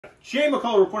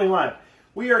Jmikola reporting live.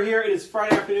 We are here. It is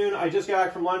Friday afternoon. I just got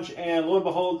back from lunch, and lo and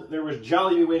behold, there was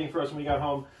Jollibee waiting for us when we got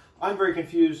home. I'm very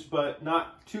confused, but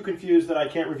not too confused that I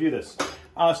can't review this.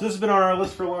 So this has been on our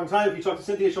list for a long time. If you talk to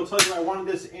Cynthia, she'll tell you I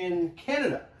wanted this in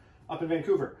Canada, up in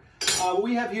Vancouver. What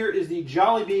we have here is the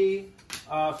Jollibee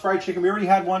fried chicken. We already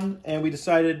had one, and we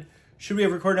decided, should we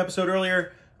have recorded an episode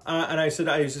earlier? And I said,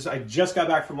 I just got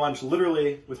back from lunch,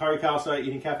 literally, with Hari Khalsa,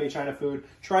 eating Cafe China food.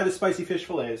 Try the spicy fish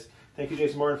fillets. Thank you,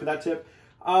 Jason Morgan, for that tip.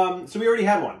 So we already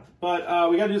had one, but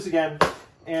we got to do this again.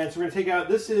 And so we're going to take out,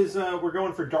 this is, we're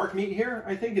going for dark meat here,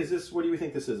 I think. Is this, what do we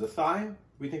think this is, a thigh?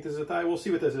 We think this is a thigh? We'll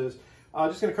see what this is.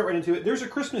 Just going to cut right into it. There's a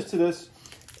crispness to this,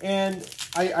 and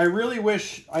I really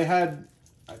wish I had,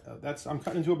 I'm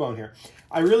cutting into a bone here.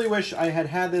 I really wish I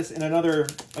had this in another,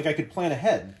 like I could plan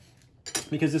ahead,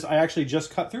 because this, I actually just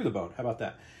cut through the bone. How about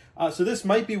that? So this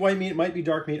might be white meat, it might be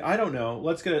dark meat. I don't know.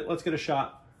 Let's get a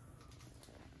shot.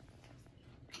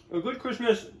 A good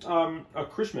Christmas,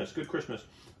 good Christmas.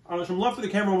 Some love for the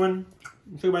camerawoman,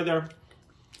 say right there.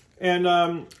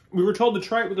 And we were told to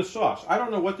try it with a sauce. I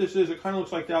don't know what this is. It kind of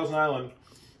looks like Thousand Island.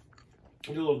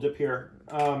 I'll do a little dip here.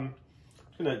 I'm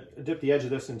gonna dip the edge of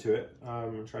this into it.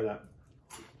 Try that.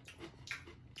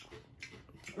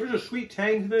 There's a sweet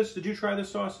tang to this. Did you try this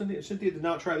sauce, Cynthia? Cynthia did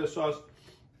not try this sauce.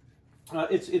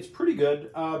 It's pretty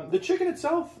good. The chicken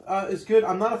itself is good.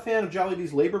 I'm not a fan of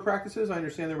Jollibee's labor practices. I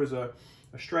understand there was a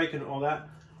strike and all that.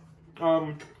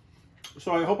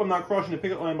 So I hope I'm not crossing the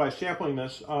picket line by sampling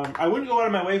this. I wouldn't go out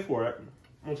of my way for it,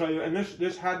 I'll tell you. And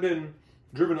this had been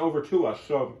driven over to us,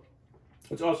 so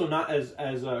it's also not as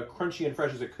crunchy and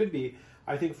fresh as it could be.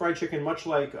 I think fried chicken, much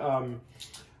like I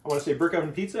want to say brick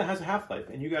oven pizza, has a half-life,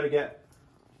 and you got to get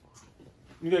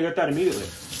that immediately.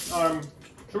 So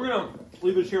we're gonna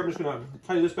leave this here. I'm just gonna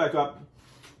tidy this back up.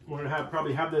 We're gonna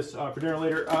probably have this for dinner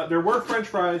later. There were French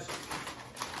fries.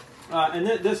 And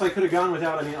this I could have gone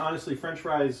without. I mean, honestly, French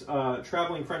fries,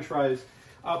 traveling French fries.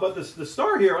 But the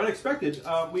star here, unexpected,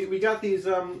 we got these,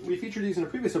 we featured these in a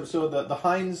previous episode, the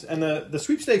Heinz, and the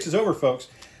sweepstakes is over, folks.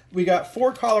 We got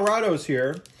 4 Colorados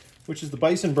here, which is the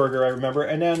bison burger, I remember.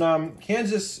 And then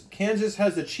Kansas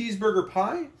has the cheeseburger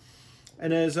pie.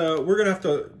 And as we're going to have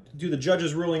to do the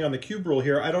judge's ruling on the cube rule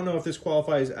here, I don't know if this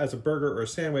qualifies as a burger or a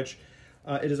sandwich.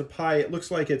 It is a pie. It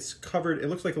looks like it's covered, it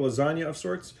looks like a lasagna of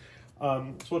sorts.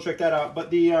 So we'll check that out.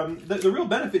 But the real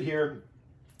benefit here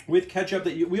with ketchup,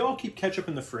 we all keep ketchup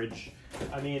in the fridge.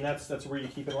 I mean, that's where you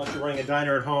keep it, unless you're running a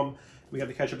diner at home. We got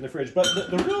the ketchup in the fridge. But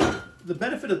the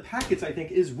benefit of the packets, I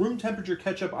think, is room temperature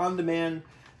ketchup on demand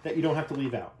that you don't have to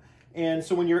leave out. And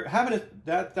so when you're having it,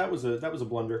 that was a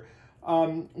blunder.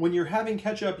 When you're having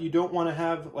ketchup, you don't want to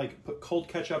have put cold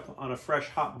ketchup on a fresh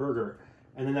hot burger,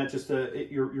 and then that just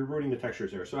you're ruining the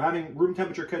textures there. So having room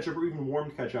temperature ketchup or even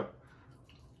warmed ketchup,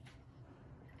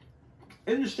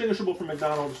 indistinguishable from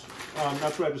McDonald's.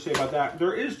 That's what I have to say about that.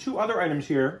 There is 2 other items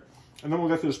here, and then we'll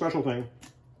get to the special thing.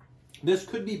 This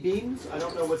could be beans. I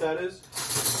don't know what that is.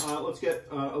 Let's get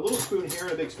a little spoon here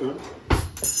and a big spoon,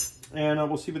 and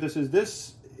we'll see what this is.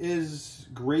 This is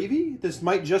gravy. This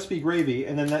might just be gravy,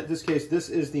 and then in this case, this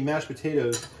is the mashed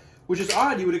potatoes, which is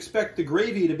odd. You would expect the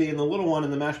gravy to be in the little one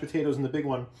and the mashed potatoes in the big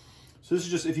one. So this is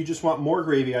just if you just want more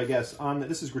gravy, I guess.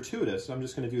 This is gratuitous. So I'm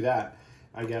just going to do that,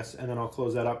 I guess, and then I'll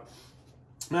close that up.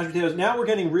 Mashed potatoes. Now we're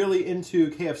getting really into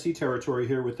KFC territory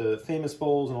here with the famous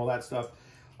bowls and all that stuff.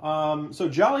 So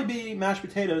Jollibee mashed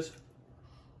potatoes.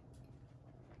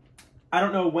 I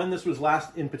don't know when this was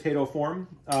last in potato form.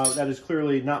 That is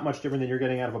clearly not much different than you're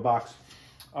getting out of a box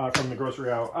from the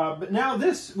grocery aisle. But now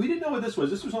this, we didn't know what this was.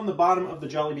 This was on the bottom of the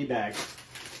Jollibee bag. I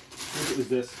think it was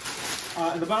this.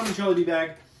 In the bottom of the Jollibee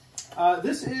bag.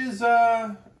 This is...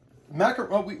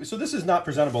 so this is not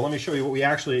presentable. Let me show you what we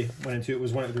actually went into. It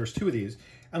was there was 2 of these.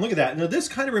 And look at that. Now this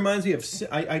kind of reminds me of,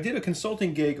 I did a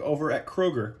consulting gig over at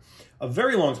Kroger a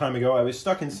very long time ago. I was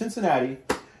stuck in Cincinnati,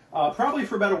 probably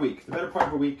for about a week, the better part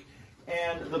of a week.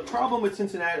 And the problem with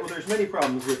Cincinnati, well, there's many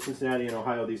problems with Cincinnati and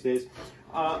Ohio these days.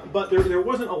 But there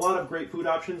wasn't a lot of great food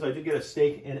options. I did get a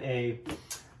steak in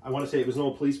I want to say it was an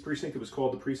old police precinct. It was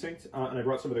called the Precinct. And I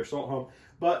brought some of their salt home.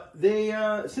 But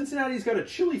Cincinnati's got a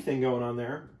chili thing going on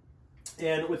there.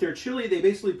 And with their chili, they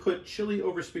basically put chili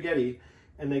over spaghetti,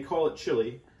 and they call it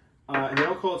chili. And they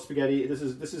don't call it spaghetti. This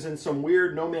is in some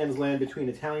weird no man's land between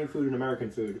Italian food and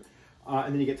American food.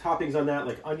 And then you get toppings on that,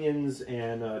 like onions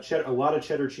and a lot of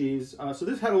cheddar cheese. So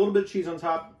this had a little bit of cheese on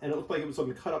top, and it looked like it was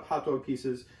some cut up hot dog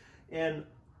pieces. And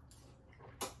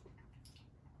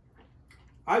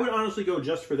I would honestly go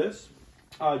just for this,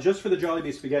 just for the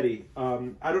Jollibee spaghetti.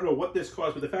 I don't know what this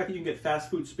caused, but the fact that you can get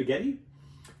fast food spaghetti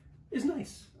is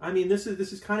nice. I mean, this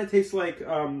is kind of tastes like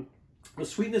a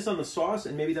sweetness on the sauce,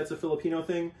 and maybe that's a Filipino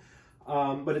thing.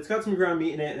 But it's got some ground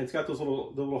meat in it, and it's got those the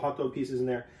little hot dog pieces in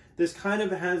there. This kind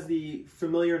of has the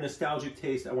familiar, nostalgic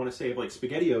taste, I want to say, of like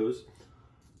SpaghettiOs.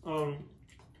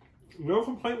 No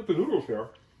complaint with the noodles here.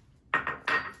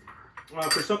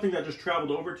 For something that just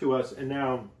traveled over to us, and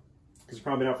now, because it's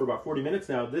probably been out for about 40 minutes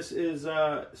now, this is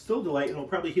still a delight, and it'll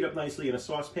probably heat up nicely in a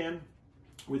saucepan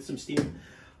with some steam.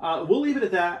 We'll leave it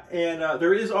at that, and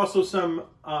there is also some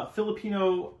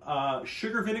Filipino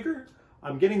sugar vinegar.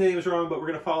 I'm getting the names wrong, but we're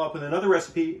going to follow up with another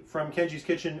recipe from Kenji's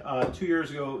Kitchen 2 years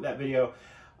ago, that video.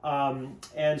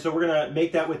 And so we're going to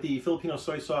make that with the Filipino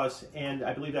soy sauce, and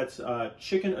I believe that's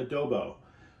chicken adobo,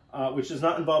 which does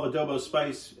not involve adobo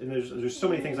spice, and there's so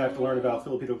many things I have to learn about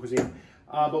Filipino cuisine.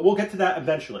 But we'll get to that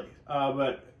eventually.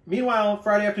 But meanwhile,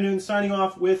 Friday afternoon, signing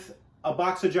off with a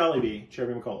box of Jollibee.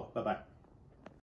 Jmikola. Bye-bye.